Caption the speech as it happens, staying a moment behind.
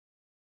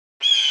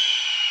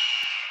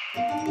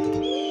Hi,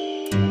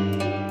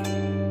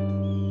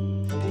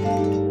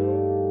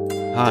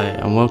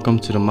 and welcome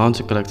to the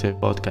Mountain Collective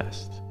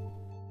podcast.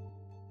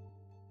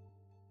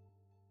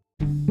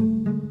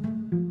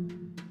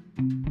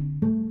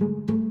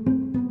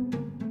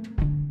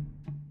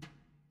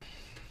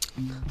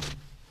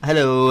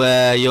 Hello,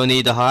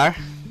 Yoni Dahar.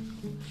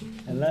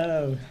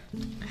 Hello.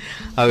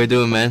 How you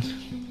doing, man?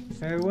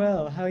 Very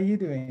well. How are you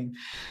doing?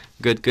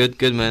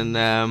 Good, man.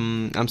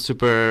 I'm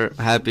super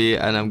happy,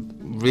 and I'm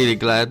really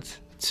glad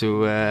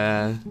to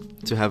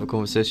have a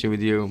conversation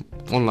with you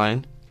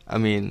online. I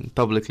mean,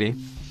 publicly.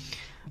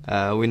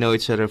 We know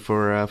each other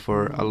for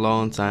a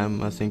long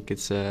time. I think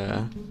it's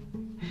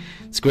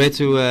great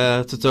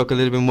to talk a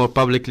little bit more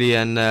publicly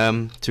and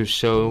to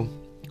show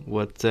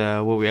what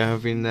we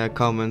have in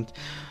common.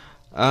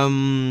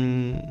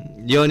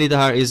 Yoni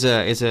Dahar is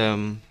a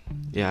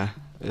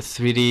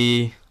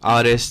 3D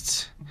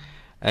artist,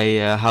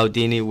 a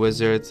Houdini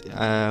wizard.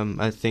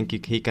 I think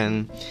he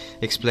can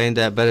explain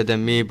that better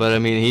than me, but I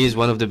mean he's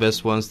one of the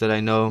best ones that I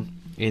know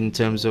in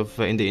terms of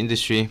in the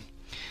industry.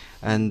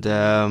 And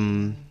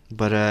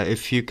but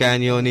if you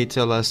can, Yoni,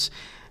 tell us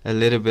a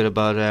little bit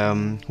about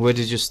where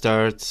did you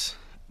start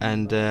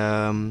and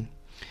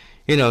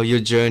your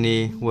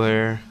journey,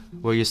 where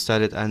you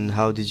started, and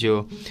how did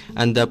you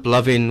end up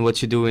loving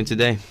what you're doing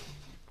today?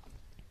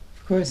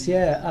 Of course,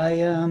 yeah.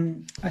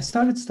 I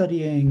started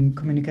studying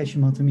communication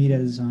multimedia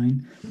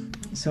design,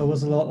 so it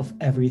was a lot of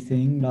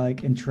everything,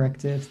 like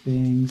interactive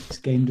things,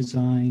 game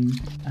design,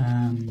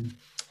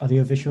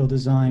 audiovisual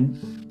design,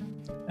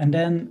 and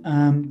then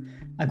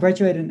I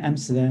graduated in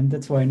Amsterdam.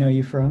 That's where I know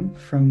you from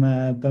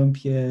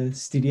Boompje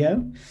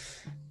Studio.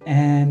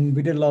 And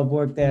we did a lot of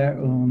work there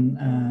on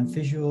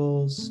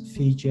visuals,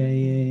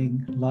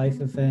 VJing,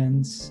 live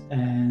events,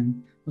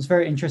 and it was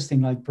very interesting,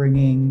 like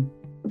bringing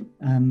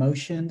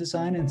motion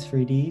design in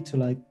 3D to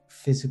like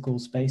physical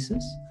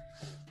spaces.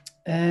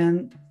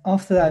 And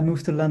after that, I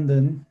moved to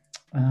London,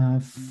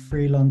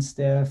 freelanced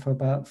there for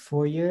about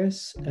 4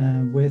 years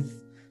with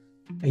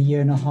a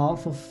year and a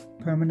half of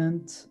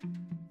permanent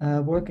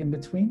work in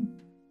between.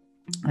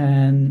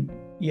 And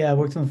yeah, I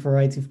worked on a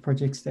variety of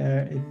projects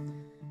there. It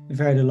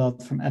varied a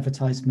lot from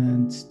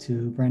advertisement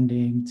to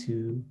branding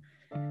to,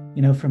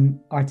 from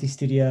arty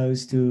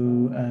studios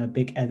to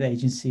big ad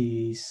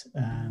agencies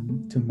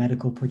to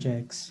medical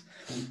projects.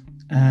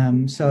 I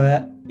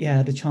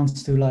had the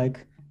chance to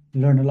like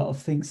learn a lot of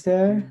things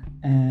there.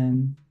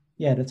 And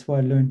yeah, that's why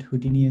I learned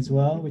Houdini as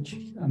well, which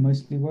I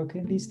mostly work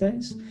in these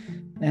days.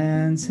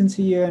 And since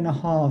a year and a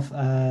half,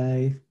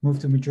 I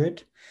moved to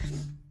Madrid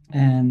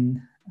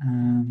and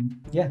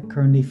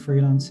currently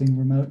freelancing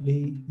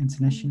remotely,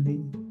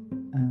 internationally.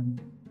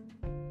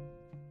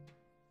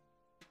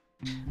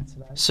 That's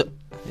about it. So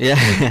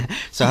yeah,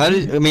 so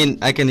I mean,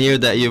 I can hear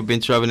that you've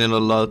been traveling a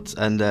lot,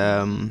 and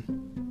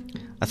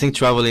I think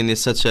traveling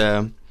is such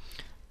a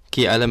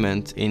key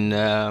element in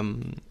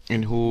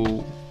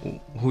who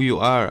you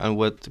are and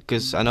what,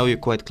 because I know you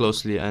quite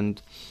closely,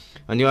 and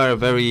you are a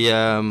very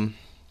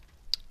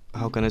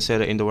how can I say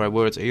that in the right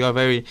words? You are a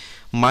very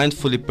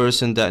mindfully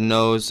person that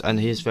knows, and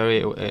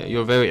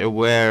you're very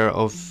aware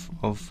of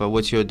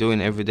what you're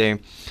doing every day.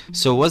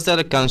 So was that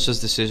a conscious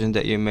decision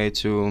that you made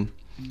to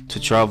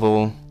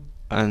travel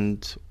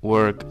and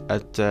work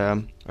at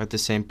the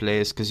same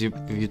place? Because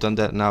you've done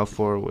that now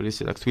for, what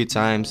is it, like 3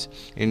 times.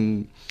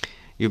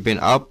 You've been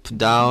up,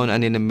 down,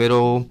 and in the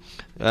middle,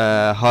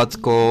 hot,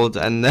 cold,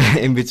 and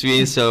in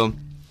between. So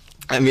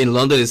I mean,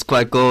 London is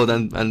quite cold,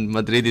 and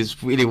Madrid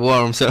is really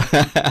warm. So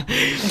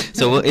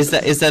so is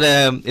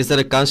that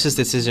a conscious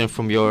decision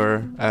from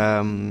your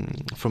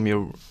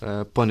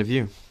point of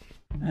view?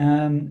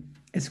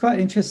 It's quite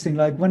interesting.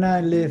 Like when I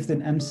lived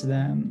in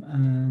Amsterdam,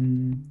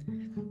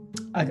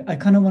 I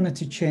kind of wanted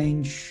to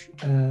change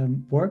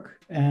work,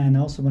 and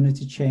also wanted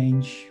to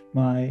change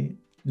my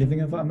living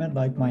environment,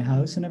 like my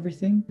house and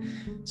everything.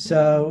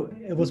 So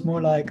it was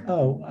more like,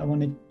 oh, I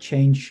want to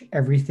change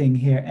everything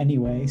here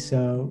anyway,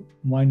 so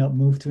why not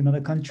move to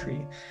another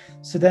country?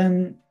 So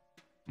then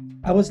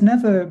I was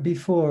never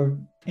before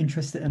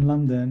interested in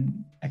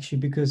London, actually,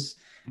 because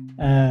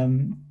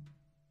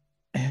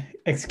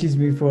excuse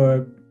me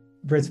for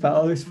Brits, but I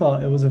always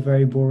thought it was a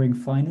very boring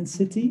finance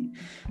city.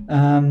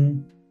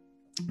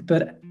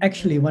 But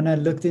actually, when I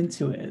looked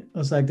into it, I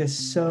was like, there's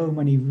so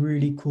many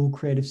really cool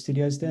creative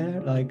studios there.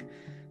 Like,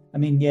 I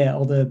mean, yeah,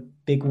 all the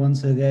big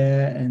ones are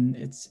there, and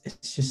it's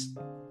just,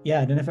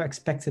 yeah, I never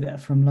expected it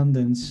from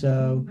London.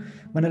 So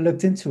when I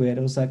looked into it,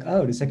 I was like,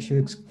 oh, this actually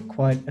looks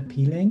quite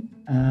appealing.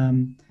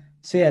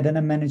 So yeah, then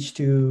I managed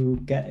to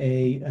get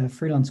a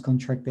freelance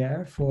contract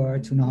there for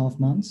 2.5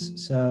 months.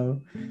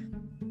 So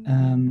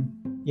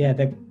yeah,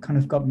 that kind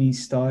of got me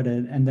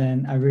started. And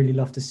then I really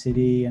loved the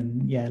city,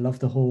 and yeah, I loved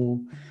the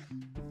whole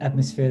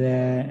atmosphere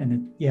there,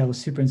 and it was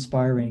super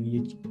inspiring.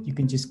 You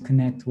can just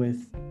connect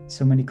with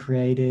so many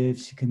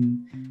creatives.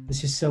 There's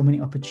just so many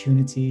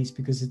opportunities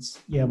because it's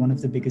one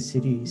of the biggest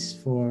cities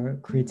for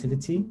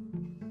creativity.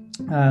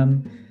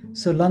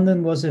 So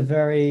London was a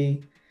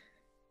very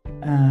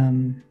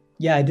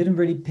I didn't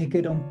really pick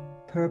it on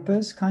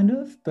purpose, kind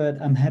of,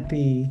 but I'm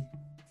happy.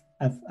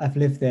 I've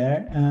lived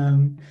there.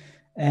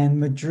 And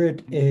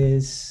Madrid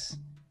is.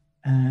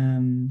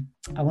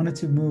 I wanted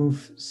to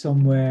move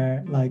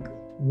somewhere like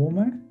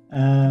warmer.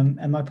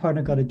 And my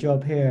partner got a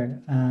job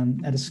here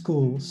at a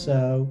school,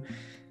 so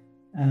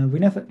we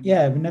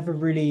never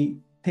really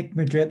picked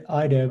Madrid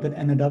either, but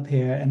ended up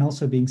here and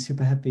also being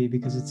super happy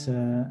because it's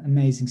an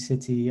amazing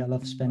city. I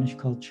love Spanish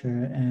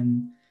culture,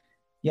 and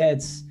yeah,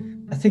 it's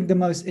I think the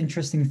most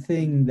interesting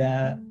thing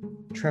that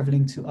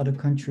traveling to other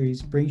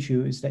countries brings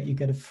you is that you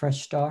get a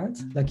fresh start,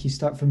 like you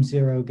start from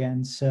zero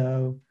again.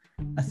 So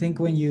I think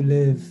when you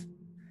live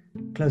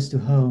close to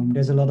home,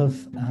 there's a lot of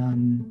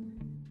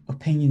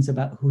opinions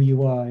about who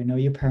you are. You know,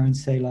 your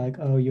parents say like,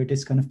 oh, you're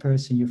this kind of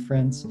person, your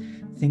friends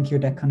think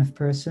you're that kind of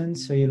person,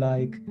 so you're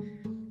like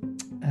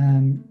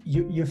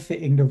you're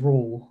fitting the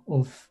role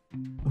of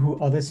who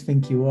others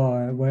think you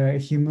are. Where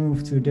if you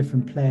move to a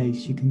different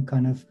place, you can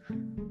kind of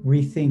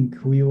rethink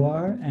who you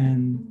are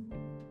and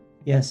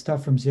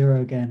start from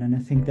zero again. And I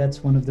think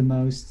that's one of the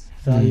most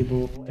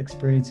valuable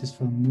experiences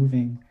from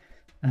moving.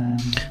 How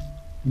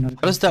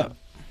does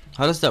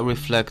that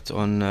reflect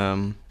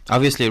on?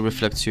 Obviously, it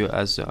reflects you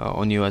as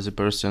on you as a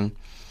person,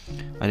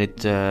 and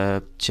it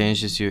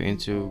changes you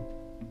into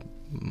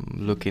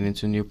looking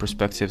into new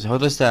perspectives. How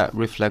does that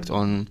reflect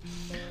on,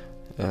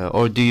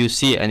 or do you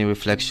see any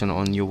reflection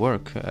on your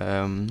work?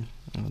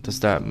 Does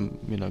that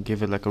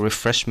give it like a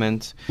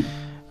refreshment?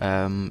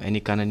 Any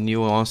kind of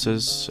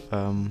nuances?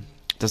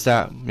 Does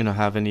that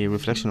have any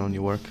reflection on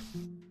your work?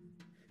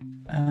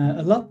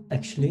 A lot,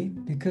 actually,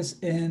 because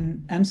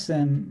in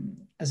Amsterdam,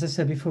 as I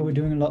said before, we're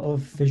doing a lot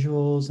of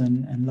visuals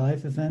and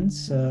live events.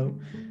 So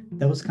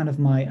that was kind of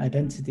my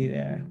identity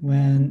there.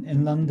 When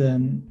in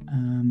London,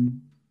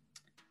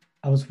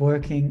 I was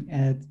working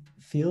at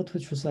Field,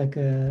 which was like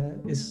a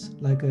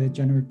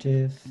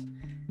generative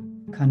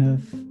kind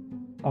of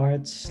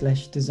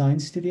art/design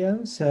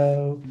studio.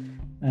 So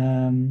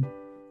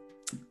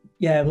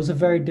it was a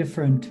very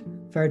different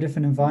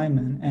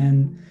environment.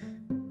 And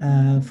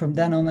from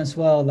then on as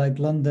well, like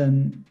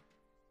London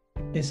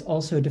is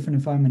also a different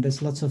environment.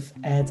 There's lots of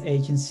ad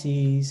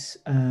agencies.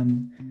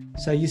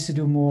 So I used to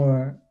do a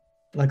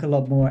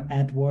lot more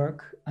ad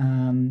work.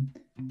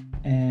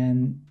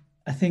 And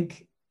I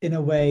think in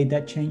a way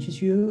that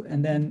changes you.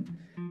 And then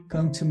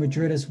going to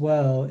Madrid as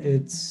well,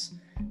 it's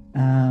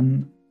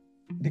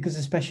because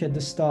especially at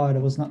the start, I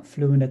was not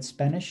fluent at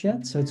Spanish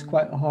yet. So it's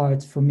quite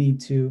hard for me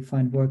to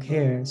find work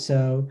here.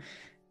 So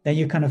then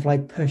you're kind of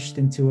like pushed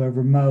into a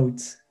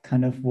remote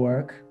kind of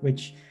work,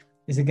 which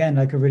is again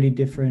like a really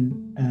different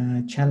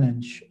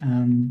challenge.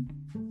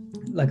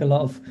 Like a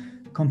lot of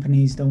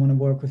companies don't want to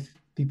work with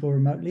people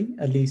remotely,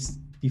 at least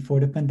before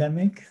the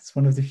pandemic. It's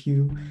one of the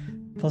few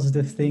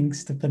positive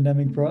things the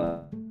pandemic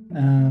brought.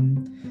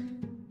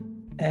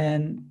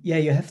 And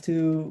you have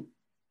to,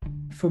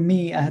 for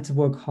me, I had to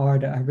work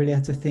harder. I really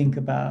had to think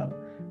about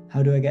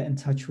how do I get in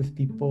touch with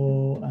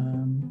people.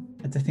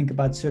 I had to think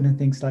about certain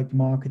things like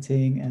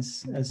marketing,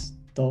 as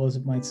dull as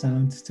it might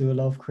sound to a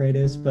lot of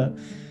creators, but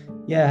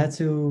I had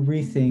to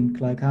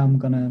rethink like how I'm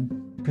gonna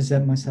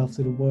present myself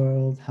to the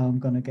world, how I'm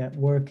gonna get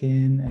work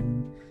in,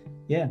 and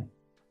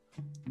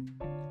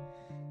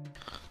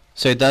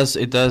So it does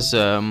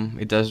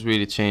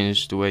really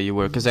change the way you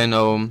work. Because I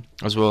know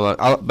as well.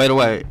 By the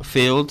way,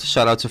 Field,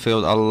 shout out to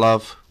Field. I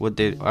love what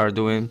they are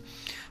doing.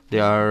 They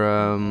are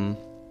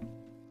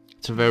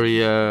it's a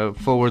very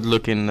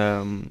forward-looking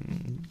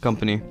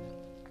company.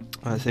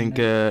 I think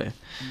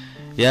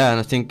and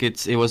I think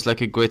it was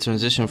like a great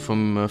transition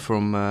from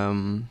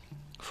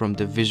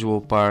the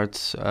visual part,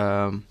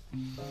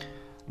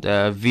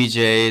 the VJ,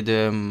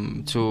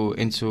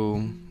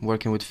 into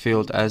working with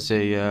Field as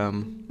a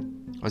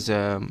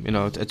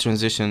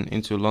transition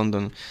into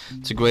London.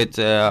 It's a great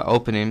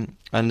opening.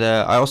 And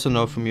I also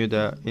know from you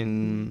that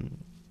in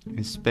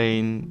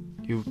Spain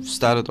you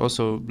started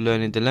also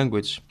learning the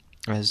language,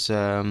 as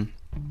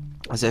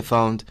I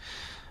found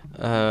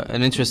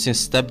an interesting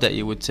step that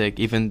you would take,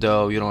 even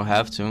though you don't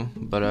have to,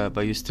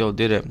 but you still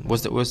did it.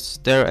 Was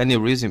there any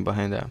reason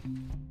behind that?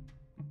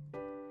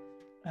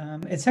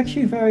 It's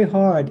actually very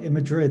hard in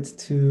Madrid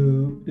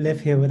to live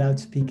here without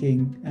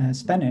speaking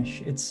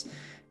Spanish.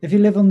 If you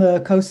live on the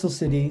coastal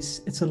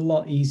cities, it's a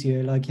lot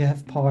easier. Like you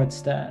have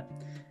parts that,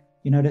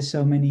 there's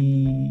so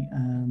many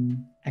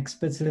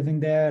expats living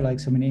there, like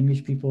so many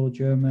English people,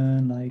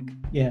 German,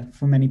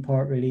 from any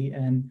part really.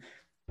 And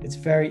it's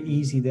very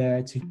easy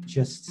there to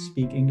just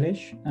speak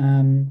English.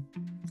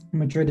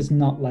 Madrid is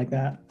not like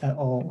that at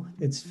all.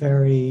 It's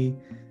very,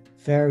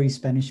 very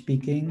Spanish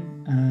speaking.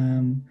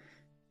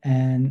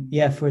 And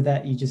for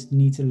that, you just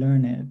need to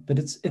learn it. But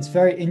it's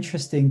very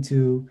interesting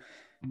to,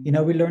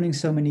 we're learning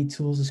so many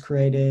tools as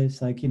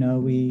creatives. Like,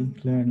 we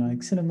learn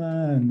like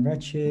Cinema and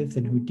Redshift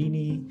and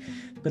Houdini.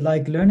 But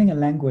like learning a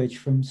language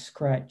from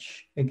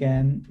scratch,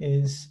 again,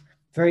 is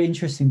very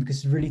interesting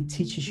because it really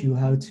teaches you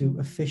how to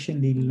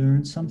efficiently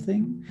learn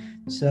something.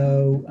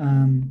 So,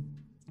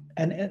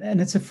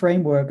 and it's a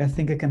framework I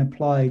think I can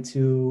apply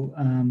to,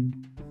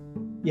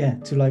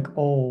 to like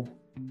all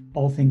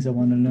all things I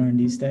want to learn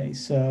these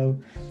days. So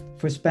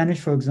for Spanish,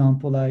 for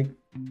example, like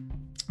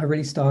I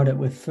really started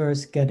with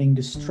first getting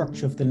the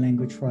structure of the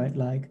language right.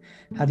 Like,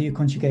 how do you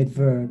conjugate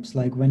verbs?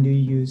 Like, when do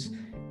you use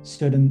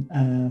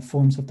certain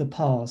forms of the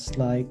past?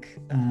 Like,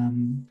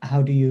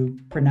 how do you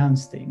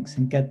pronounce things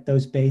and get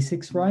those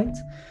basics right?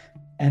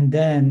 And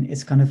then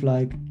it's kind of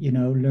like,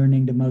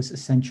 learning the most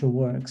essential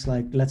words.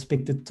 Like, let's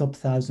pick the top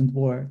 1,000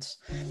 words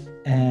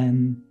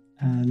and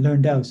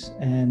learn those.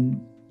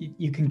 And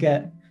you can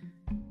get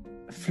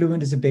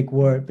fluent is a big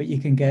word, but you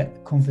can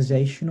get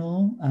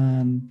conversational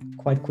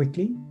quite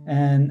quickly.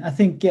 And I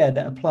think, yeah,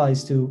 that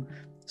applies to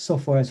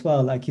software as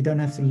well. Like, you don't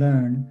have to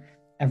learn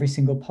every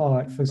single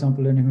part. For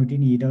example, learning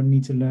Houdini, you don't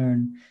need to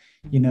learn,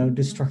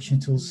 destruction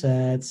tool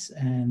sets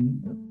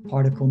and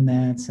particle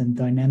nets and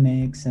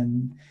dynamics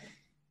and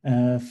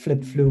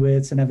flip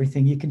fluids and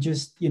everything. You can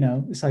just,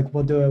 it's like,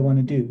 what do I want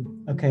to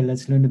do? Okay,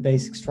 let's learn the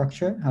basic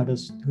structure. How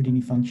does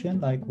Houdini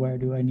function? Like, where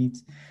do I need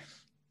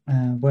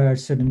where are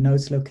certain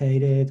nodes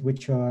located,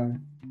 which are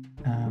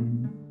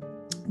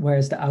where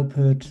is the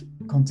output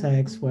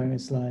context, where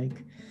is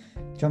like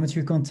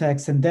geometry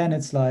context, and then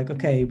it's like,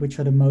 okay, which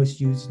are the most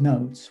used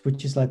nodes,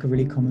 which is like a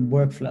really common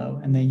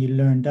workflow, and then you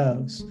learn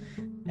those,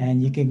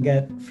 and you can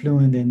get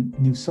fluent in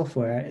new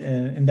software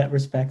in that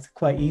respect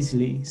quite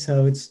easily.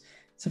 So it's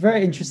a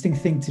very interesting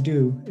thing to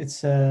do.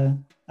 It's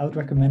I would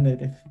recommend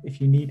it if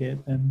you need it.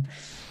 And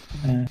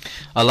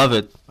I love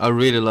it. I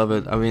really love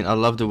it. I mean, I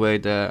love the way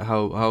that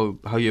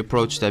how you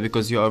approach that,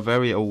 because you are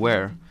very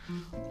aware,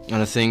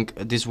 and I think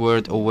this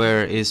word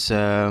aware is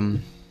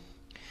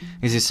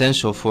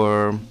essential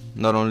for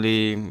not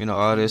only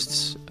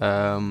artists,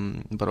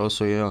 but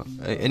also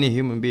any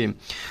human being.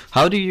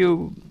 How do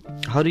you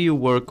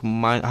work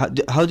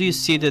mind? How do you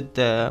see that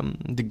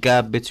the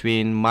gap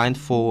between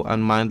mindful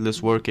and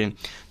mindless working?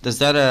 Does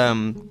that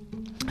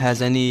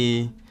has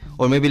any?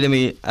 Or maybe let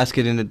me ask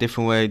it in a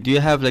different way. Do you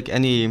have like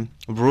any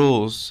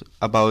rules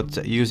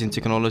about using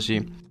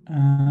technology?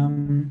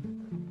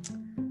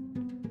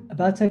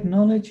 About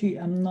technology,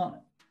 I'm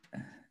not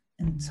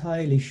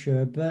entirely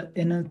sure, but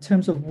in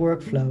terms of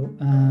workflow,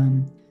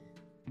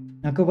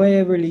 like the way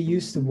I really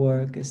used to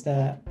work is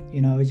that,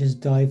 I just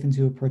dive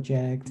into a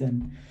project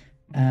and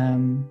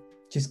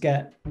just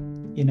get,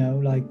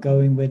 like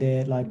going with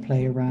it, like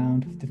play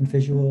around with different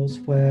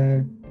visuals,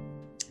 where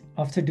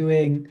after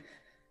doing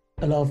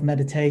a lot of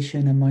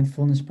meditation and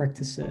mindfulness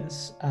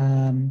practices,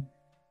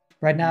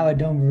 right now I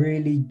don't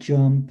really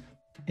jump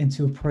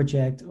into a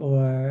project,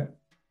 or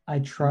I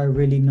try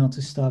really not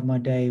to start my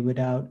day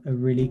without a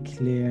really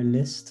clear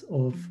list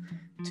of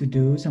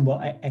to-dos and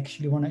what I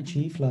actually want to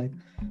achieve. Like,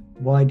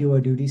 why do I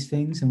do these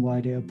things and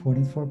why they're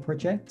important for a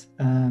project?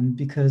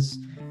 Because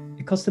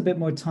it costs a bit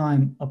more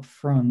time up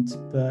front,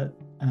 but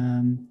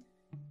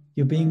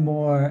you're being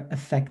more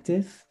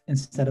effective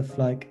instead of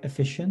like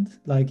efficient.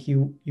 Like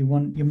you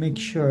make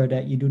sure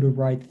that you do the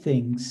right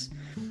things.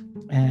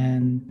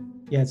 And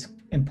yeah, it's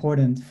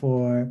important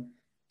to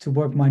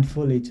work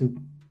mindfully, to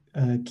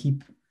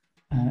keep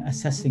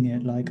assessing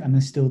it. Like, am I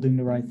still doing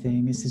the right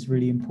thing? Is this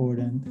really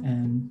important?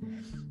 And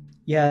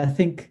yeah, I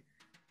think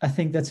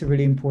that's a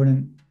really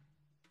important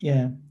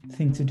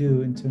thing to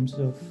do in terms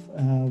of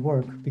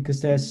work,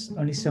 because there's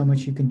only so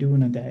much you can do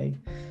in a day,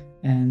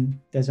 and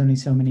there's only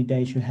so many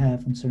days you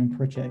have on certain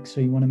projects.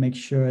 So you want to make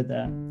sure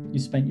that you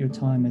spend your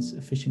time as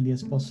efficiently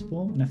as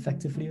possible and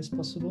effectively as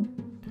possible.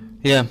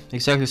 Yeah,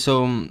 exactly.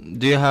 So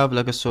do you have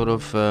like a sort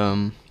of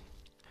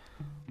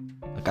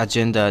like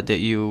agenda that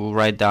you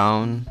write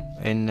down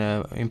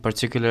in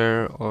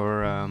particular,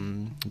 or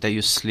that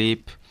you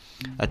sleep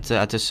at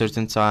a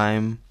certain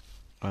time,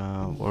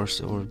 or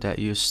that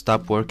you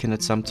stop working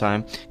at some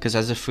time? Because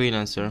as a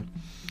freelancer,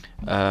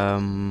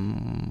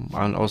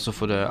 and also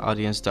for the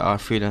audience that are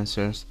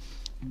freelancers,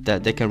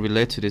 that they can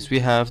relate to this, we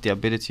have the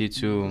ability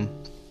to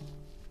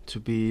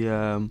be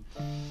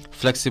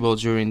flexible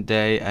during the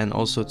day, and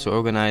also to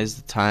organize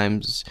the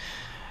times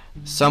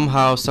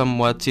somehow,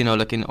 somewhat,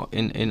 like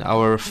in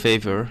our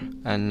favor,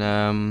 and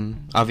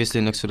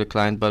obviously next to the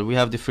client, but we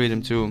have the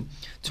freedom to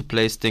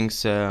place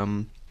things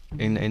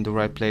in the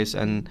right place.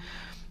 And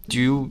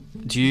do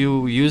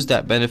you use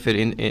that benefit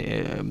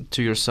in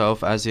to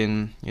yourself, as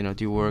in, do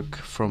you work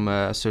from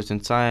a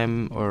certain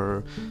time,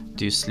 or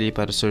do you sleep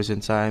at a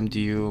certain time? Do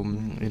you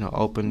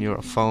open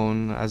your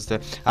phone as the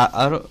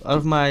out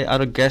of my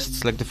other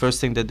guests, like the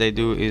first thing that they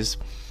do is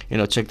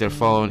check their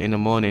phone in the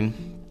morning,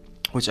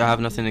 which I have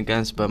nothing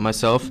against, but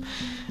myself,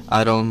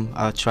 I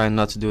try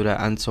not to do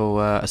that until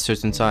a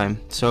certain time.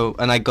 So,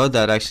 and I got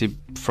that actually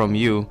from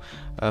you,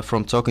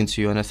 from talking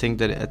to you, and I think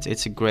that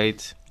it's a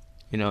great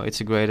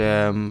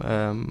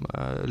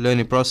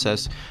learning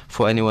process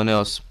for anyone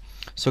else.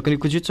 So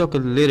could you talk a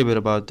little bit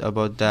about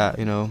that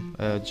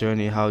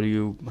journey? How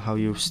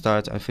you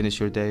start and finish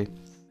your day?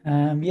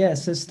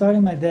 So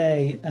starting my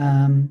day,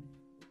 I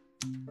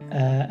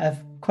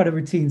have quite a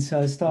routine. So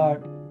I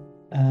start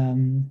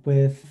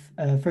with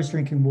first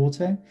drinking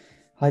water,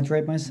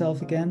 hydrate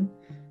myself again,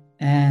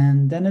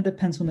 and then it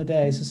depends on the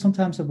day. So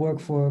sometimes I work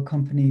for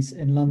companies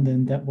in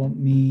London that want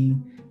me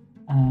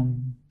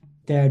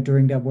there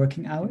during their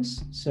working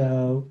hours.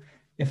 So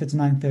if it's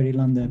 9:30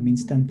 London, it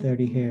means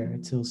 10:30 here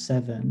till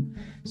 7.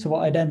 So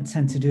what I then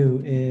tend to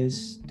do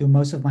is do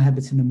most of my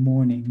habits in the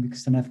morning,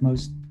 because then I have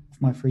most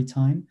of my free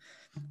time.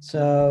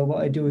 So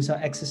what I do is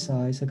I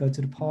exercise. I go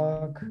to the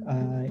park,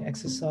 I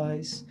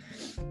exercise,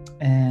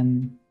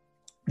 and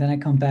then I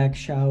come back,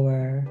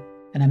 shower,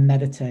 and I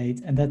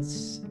meditate. And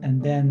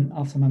then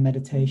after my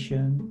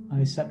meditation,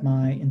 I set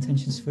my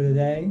intentions for the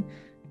day.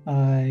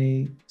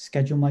 I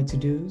schedule my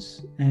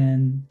to-dos,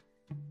 and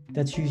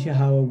that's usually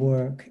how I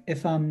work.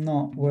 If I'm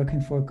not working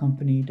for a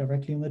company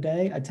directly on the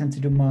day, I tend to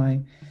do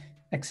my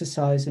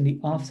exercise in the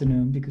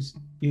afternoon, because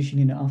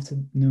usually in the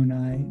afternoon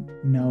I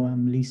know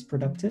I'm least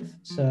productive.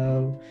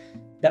 So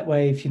that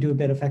way, if you do a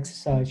bit of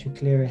exercise, you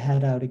clear your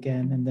head out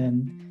again, and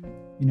then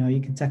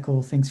you can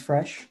tackle things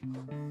fresh.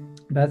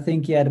 But I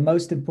think, the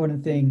most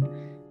important thing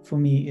for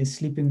me is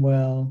sleeping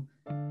well,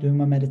 doing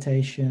my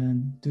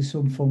meditation, do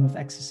some form of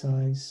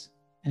exercise,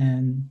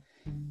 and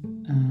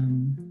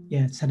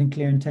setting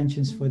clear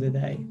intentions for the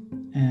day.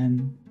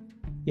 And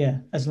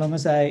as long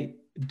as I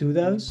do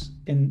those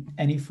in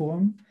any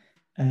form,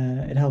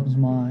 it helps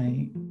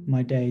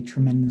my day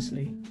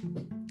tremendously.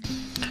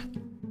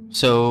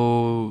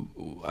 So,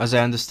 as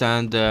I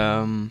understand,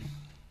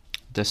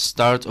 the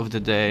start of the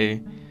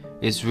day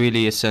is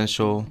really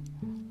essential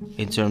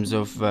in terms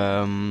of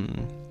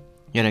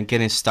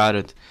getting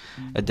started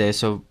a day.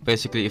 So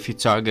basically, if you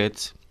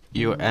target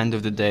your end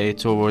of the day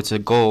towards a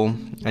goal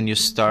and you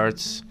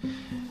start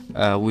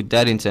with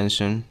that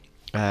intention,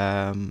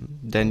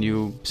 then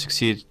you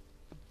succeed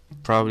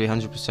probably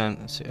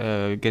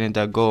 100% getting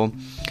that goal.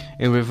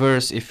 In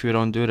reverse, if you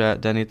don't do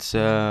that, then it's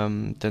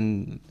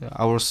then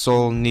our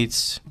soul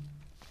needs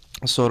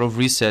a sort of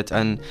reset,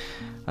 and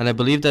I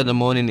believe that the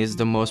morning is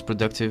the most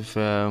productive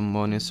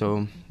morning.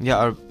 So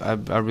I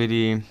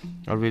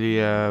really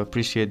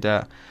appreciate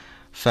that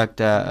fact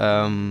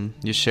that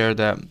you share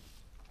that.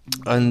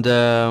 And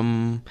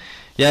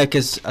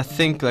because I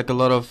think like a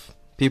lot of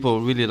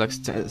people really like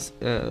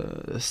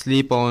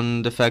sleep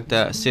on the fact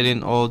that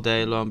sitting all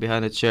day long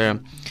behind a chair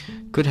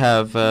could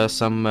have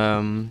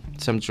some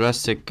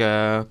drastic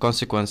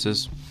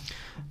consequences.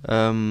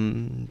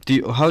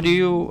 How do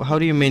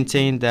you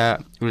maintain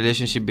that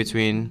relationship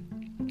between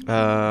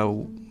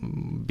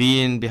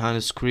being behind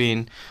a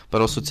screen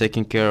but also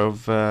taking care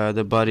of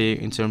the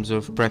body in terms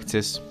of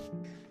practice?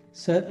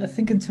 So I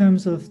think in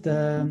terms of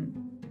the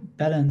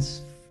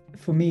balance,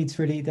 for me, it's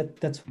really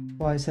that's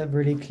why I set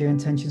really clear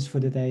intentions for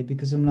the day,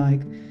 because I'm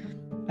like,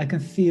 I can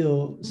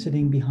feel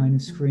sitting behind a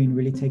screen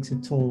really takes a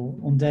toll.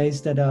 On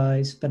days that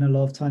I spend a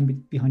lot of time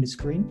behind a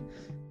screen,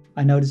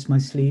 I notice my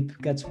sleep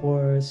gets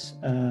worse.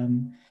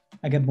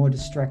 I get more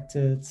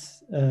distracted.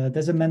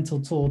 There's a mental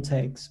toll it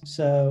takes.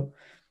 So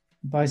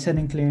by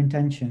setting clear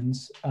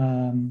intentions,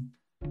 I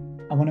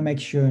want to make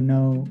sure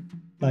no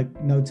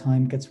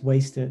time gets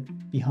wasted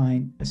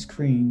behind a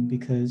screen,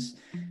 because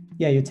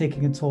you're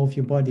taking a toll of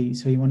your body.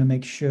 So you want to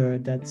make sure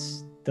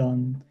that's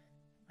done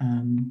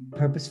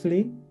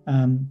purposefully.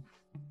 And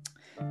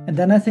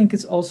then I think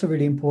it's also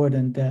really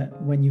important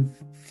that when you've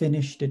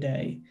finished the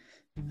day,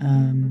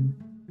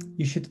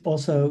 you should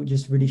also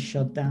just really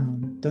shut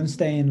down. Don't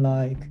stay in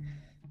like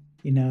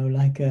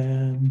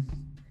a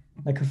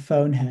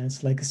phone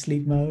has, like a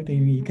sleep mode,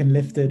 and you can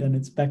lift it and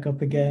it's back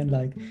up again.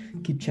 Like,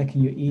 keep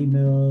checking your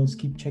emails,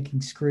 keep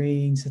checking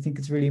screens. I think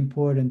it's really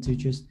important to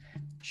just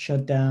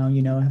shut down,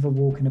 have a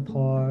walk in the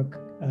park,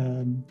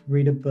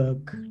 read a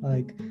book,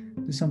 like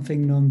do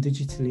something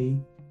non-digitally.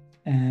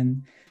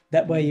 And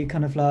that way you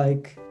kind of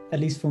like, at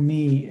least for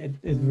me,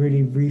 it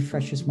really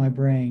refreshes my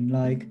brain.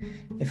 Like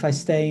if I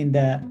stay in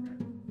that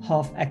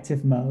half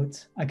active mode,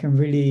 I can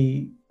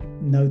really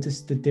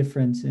notice the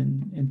difference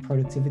in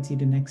productivity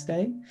the next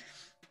day.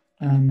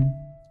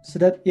 So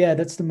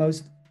that's the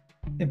most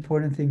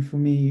important thing for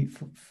me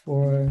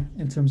for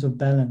in terms of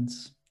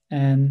balance.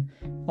 And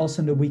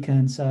also on the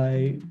weekends,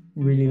 I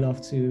really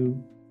love to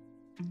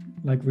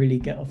like really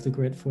get off the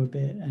grid for a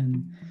bit.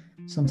 And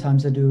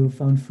sometimes I do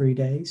phone-free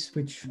days,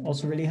 which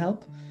also really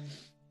help.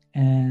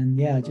 And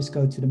just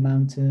go to the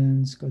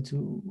mountains, go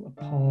to a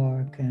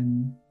park,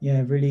 and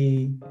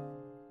really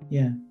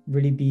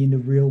be in the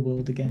real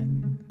world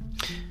again.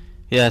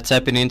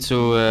 Tapping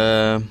into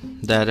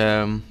that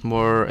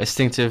more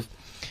instinctive,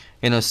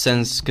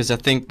 sense, because I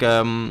think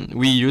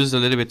we use a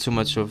little bit too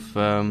much of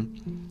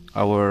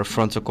our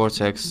frontal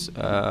cortex,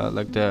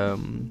 like the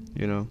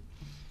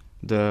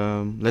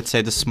let's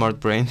say the smart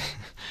brain,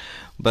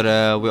 but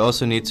we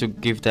also need to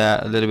give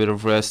that a little bit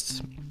of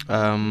rest.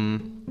 I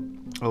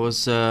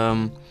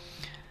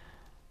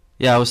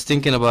was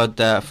thinking about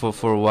that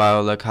for a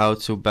while, like how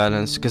to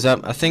balance, because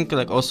I think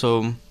like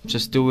also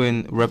just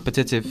doing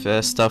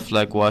repetitive stuff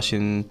like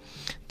washing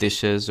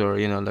dishes, or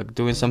like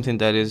doing something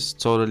that is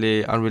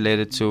totally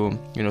unrelated to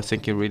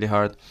thinking really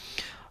hard,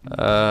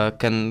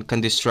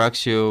 can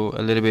distract you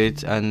a little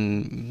bit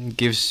and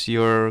gives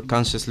your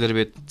conscious a little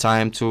bit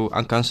time to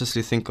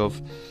unconsciously think of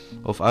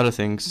other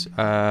things,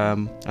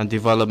 and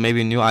develop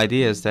maybe new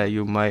ideas that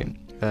you might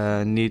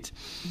need.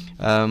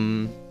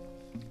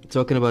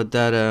 Talking about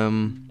that,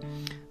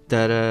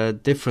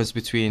 difference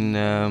between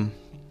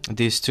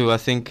these two. I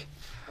think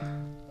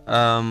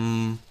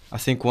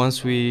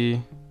once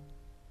we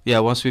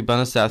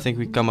balance that, I think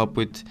we come up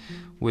with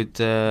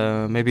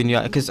maybe new,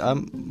 because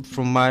I'm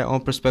from my own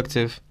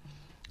perspective,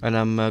 and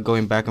I'm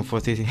going back and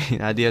forth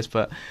in ideas,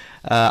 but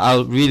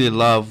I really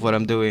love what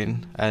I'm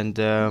doing, and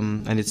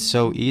it's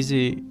so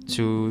easy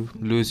to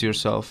lose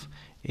yourself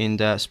in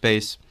that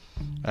space,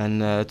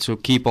 and to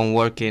keep on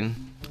working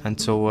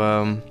until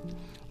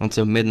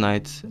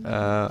midnight.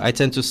 I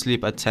tend to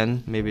sleep at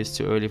 10. Maybe it's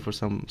too early for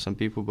some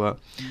people, but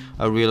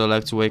I really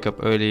like to wake up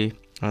early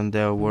and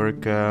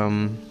work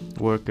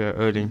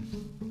early.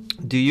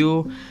 Do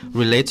you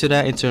relate to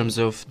that in terms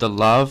of the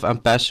love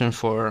and passion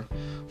for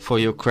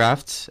your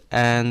craft,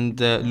 and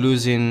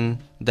losing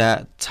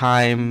that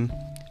time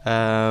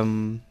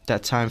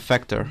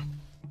factor?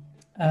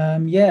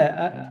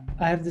 Yeah,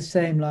 I have the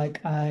same.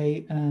 Like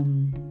for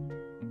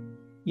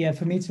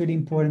me, it's really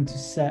important to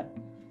set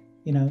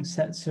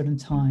certain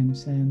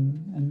times,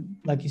 and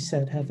like you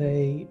said, have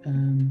a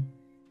kind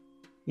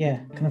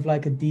of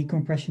like a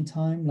decompression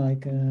time,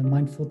 like a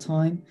mindful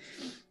time,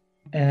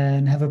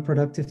 and have a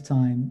productive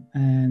time.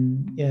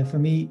 And yeah, for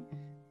me,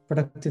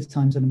 productive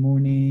times in the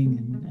morning,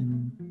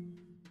 and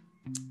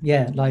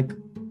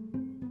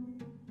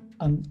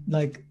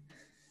like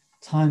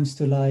times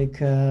to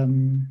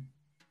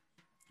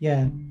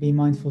be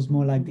mindful is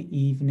more like the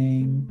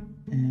evening.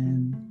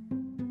 And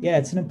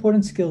it's an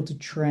important skill to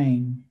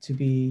train, to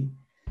be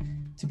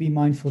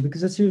mindful,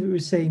 because that's what we were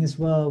saying as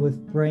well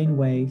with brain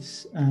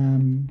waves.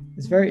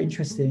 It's very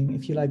interesting.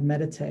 If you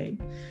meditate,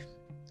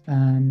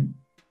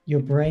 your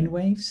brain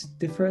waves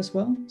differ as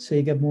well. So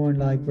you get more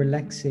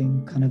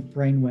relaxing kind of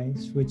brain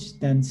waves, which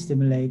then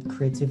stimulate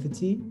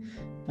creativity.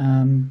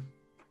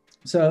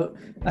 So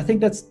I think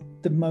that's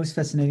the most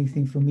fascinating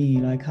thing for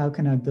me. How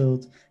can I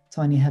build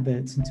tiny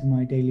habits into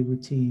my daily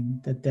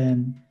routine that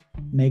then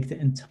make the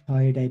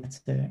entire day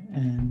better,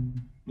 and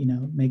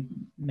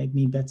make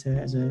me better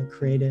as a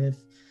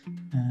creative,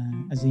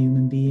 as a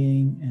human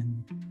being.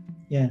 And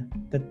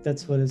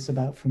that's what it's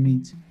about for me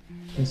too.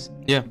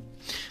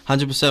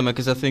 100%,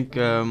 because I think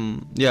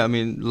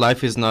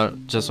life is not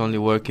just only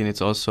working,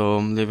 it's also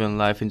living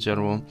life in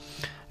general.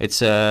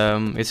 It's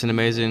an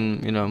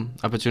amazing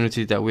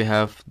opportunity that we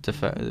have,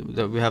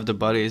 that we have the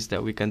bodies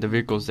that we can, the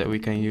vehicles that we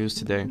can use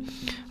today.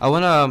 I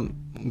want to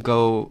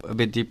go a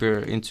bit deeper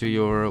into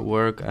your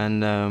work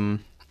and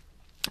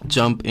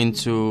jump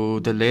into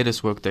the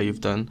latest work that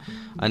you've done,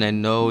 and I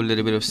know a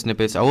little bit of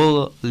snippets. I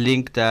will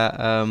link that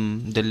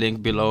the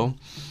link below,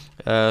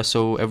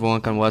 so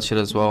everyone can watch it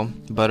as well.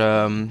 But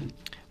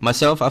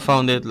myself, I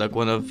found it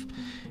one of,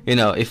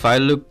 if I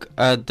look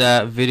at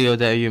that video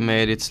that you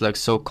made, it's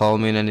so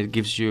calming, and it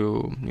gives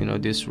you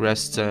this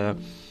rest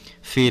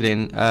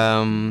feeling.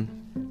 I'm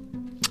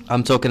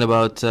talking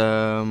about,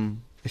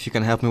 if you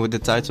can help me with the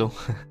title.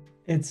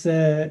 It's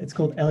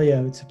called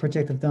Elio. It's a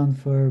project I've done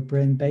for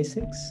Brain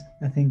Basics.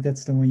 I think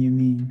that's the one you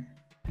mean.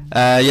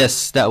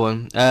 Yes, that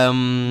one.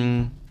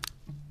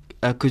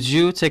 Could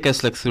you take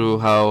us through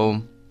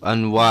how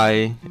and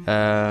why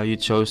you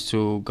chose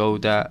to go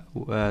that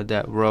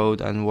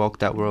road and walk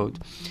that road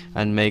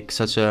and make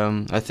such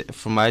a,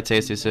 for my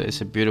taste,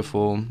 it's a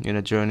beautiful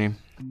journey.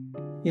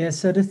 Yeah.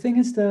 So the thing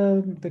is,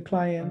 the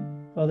client,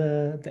 or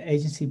the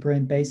agency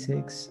Brain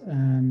Basics,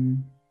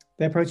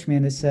 they approached me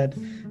and they said,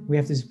 we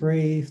have this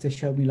brief. They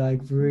showed me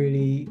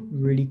really,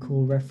 really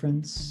cool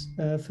reference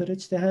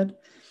footage they had.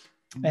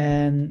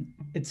 And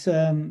it's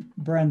a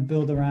brand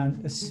built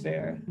around a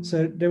sphere.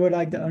 So they were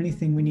the only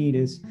thing we need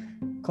is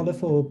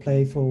colorful,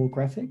 playful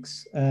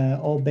graphics,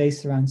 all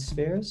based around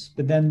spheres.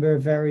 But then we're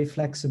very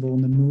flexible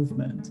in the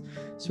movement.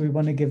 So we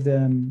want to give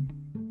them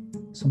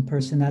some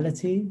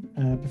personality,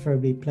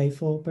 preferably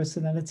playful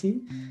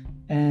personality.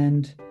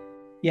 And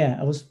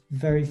I was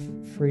very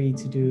free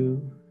to do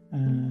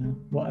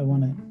what I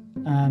wanted.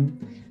 I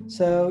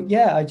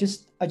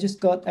just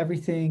got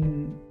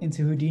everything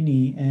into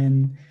Houdini,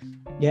 and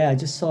I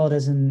just saw it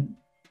as an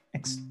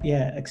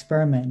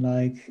experiment.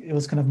 It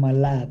was kind of my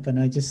lab, and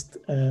I just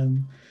I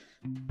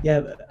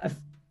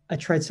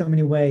tried so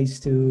many ways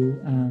to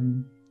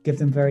give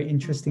them very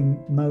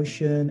interesting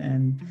motion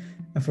and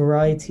a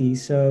variety.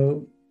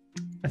 So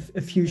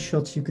a few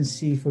shots you can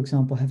see, for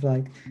example, have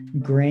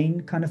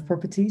grain kind of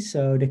properties,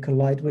 so they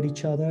collide with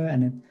each other,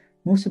 and it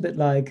moves a bit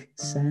like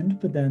sand,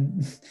 but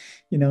then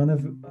on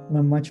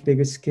a much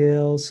bigger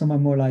scale. Some are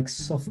more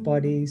soft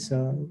body,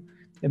 so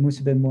it moves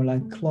a bit more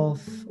like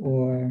cloth,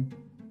 or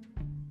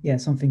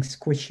something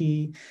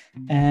squishy.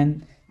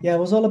 And it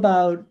was all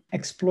about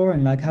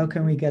exploring how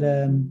can we get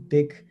a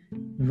big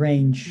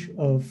range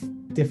of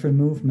different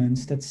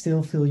movements that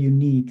still feel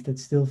unique, that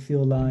still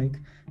feel like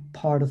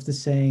part of the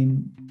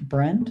same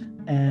brand.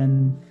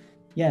 And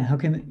how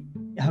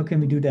can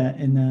we do that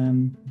in a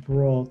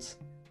broad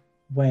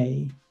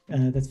way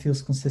that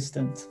feels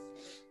consistent?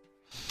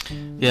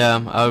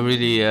 I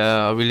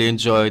really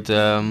enjoyed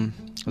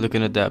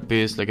looking at that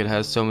piece. It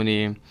has so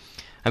many,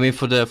 I mean,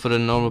 for the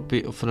normal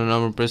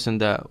person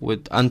that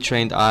with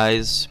untrained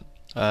eyes,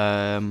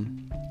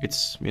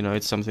 It's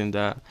it's something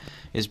that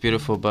is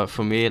beautiful. But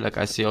for me, like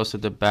I see also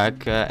the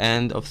back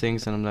end of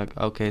things, and I'm like,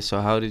 okay,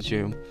 so how did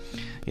you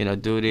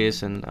do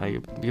this? And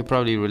you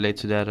probably relate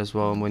to that as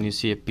well. When you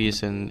see a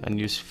piece and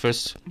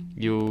first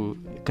you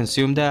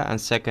consume that, and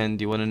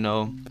second you want to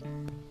know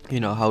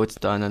how it's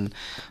done and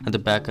the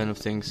back end of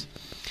things.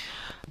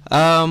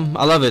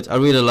 I love it. I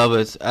really love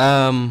it.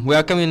 We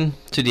are coming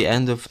to the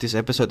end of this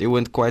episode. It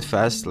went quite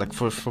fast, like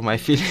for my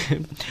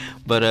feeling,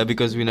 but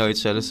because we know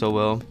each other so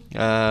well.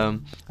 I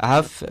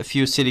have a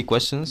few silly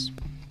questions.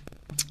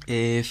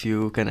 If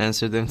you can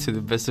answer them to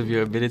the best of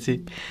your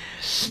ability.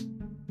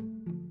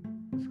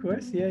 Of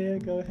course, yeah,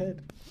 go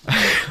ahead.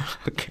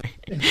 Okay.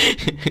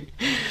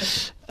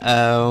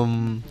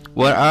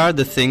 What are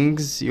the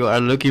things you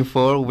are looking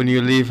for when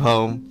you leave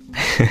home?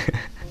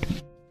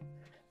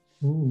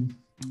 Ooh.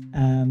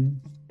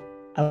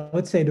 I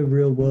would say the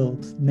real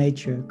world,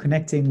 nature,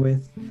 connecting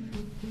with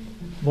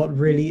what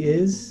really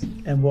is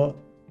and what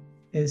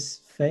is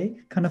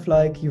fake. Kind of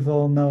like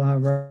Yuval Noah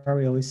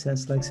Harari always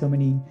says, like so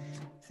many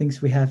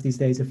things we have these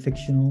days are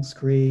fictional,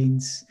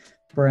 screens,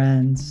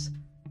 brands.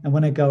 And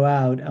when I go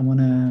out, I want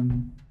to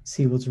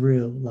see what's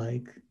real,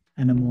 like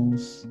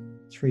animals,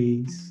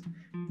 trees,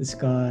 the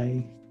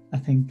sky. I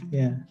think,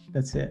 yeah,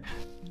 that's it.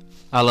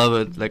 I love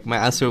it. Like my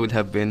answer would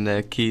have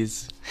been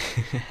keys.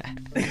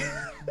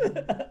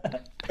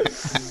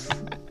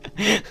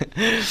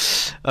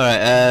 All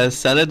right,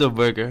 salad or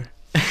burger?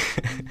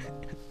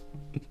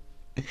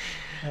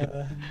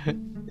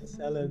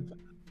 Salad.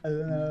 I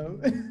don't know.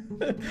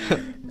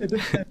 It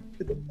depends.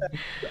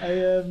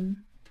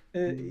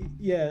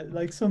 Yeah,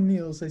 like some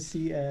meals I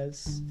see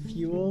as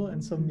fuel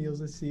and some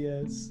meals I see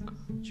as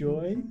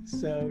joy.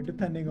 So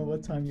depending on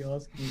what time you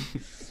ask me.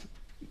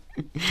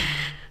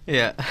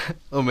 Yeah,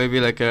 or maybe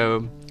like a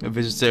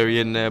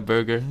vegetarian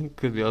burger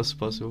could be also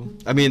possible.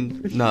 I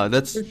mean, no,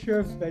 that's for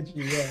sure veggie.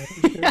 Yeah,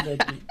 for sure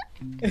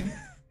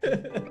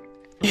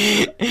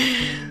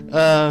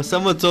veggie.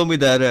 Someone told me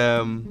that.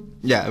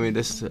 Yeah, I mean,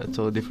 this is a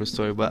totally different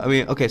story. But I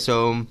mean, okay,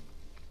 so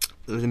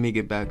let me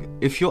get back.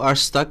 If you are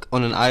stuck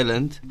on an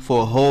island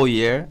for a whole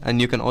year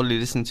and you can only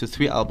listen to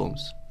 3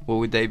 albums, what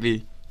would they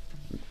be?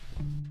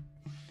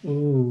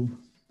 Ooh.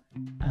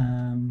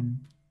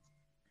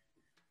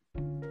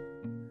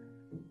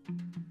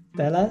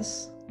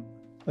 Telas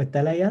or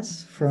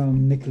Telayas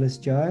from Nicholas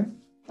Jar.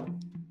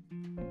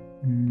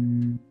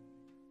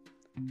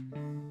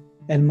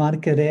 El Mar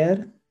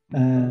Querer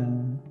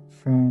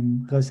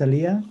from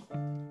Rosalia.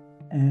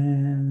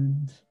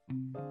 And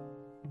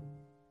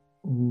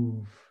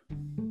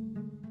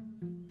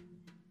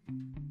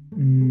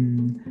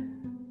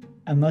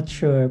I'm not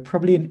sure.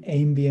 Probably an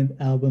ambient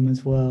album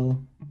as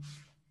well.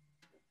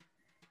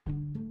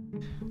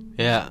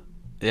 Yeah,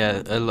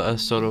 a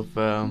sort of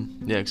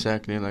yeah,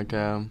 exactly. Like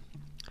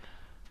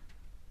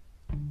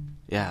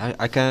yeah,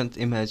 I can't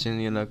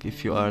imagine like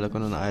if you are like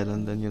on an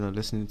island and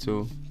listening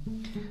to.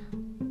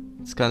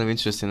 It's kind of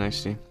interesting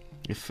actually,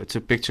 if to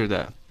picture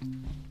that.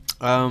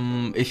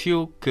 If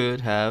you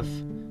could have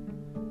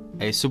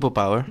a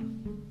superpower,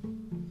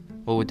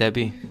 what would that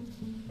be?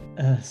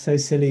 So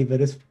silly,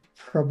 but it's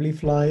probably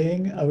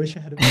flying. I wish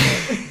I had a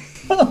better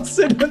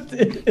answer than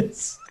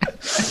this.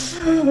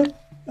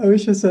 I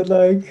wish I said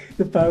like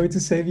the power to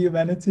save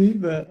humanity,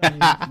 but I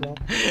mean,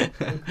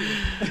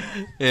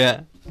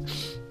 yeah.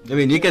 I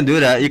mean, you can do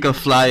that. You can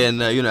fly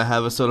and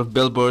have a sort of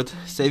billboard,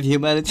 save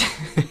humanity.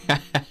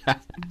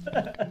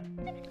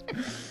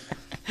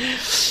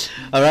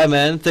 All right,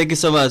 man. Thank you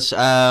so much.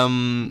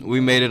 We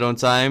made it on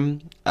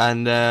time,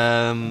 and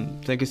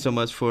thank you so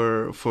much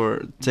for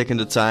taking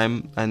the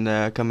time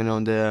and coming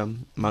on the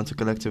Mountain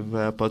Collective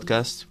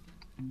podcast.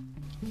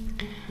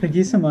 Thank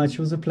you so much. It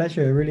was a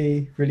pleasure. I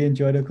really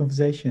enjoyed our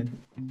conversation.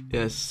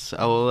 Yes,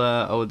 I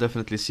will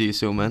definitely see you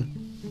soon, man.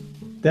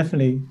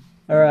 Definitely.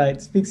 All right.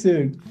 Speak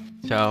soon.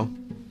 Ciao.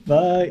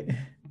 Bye.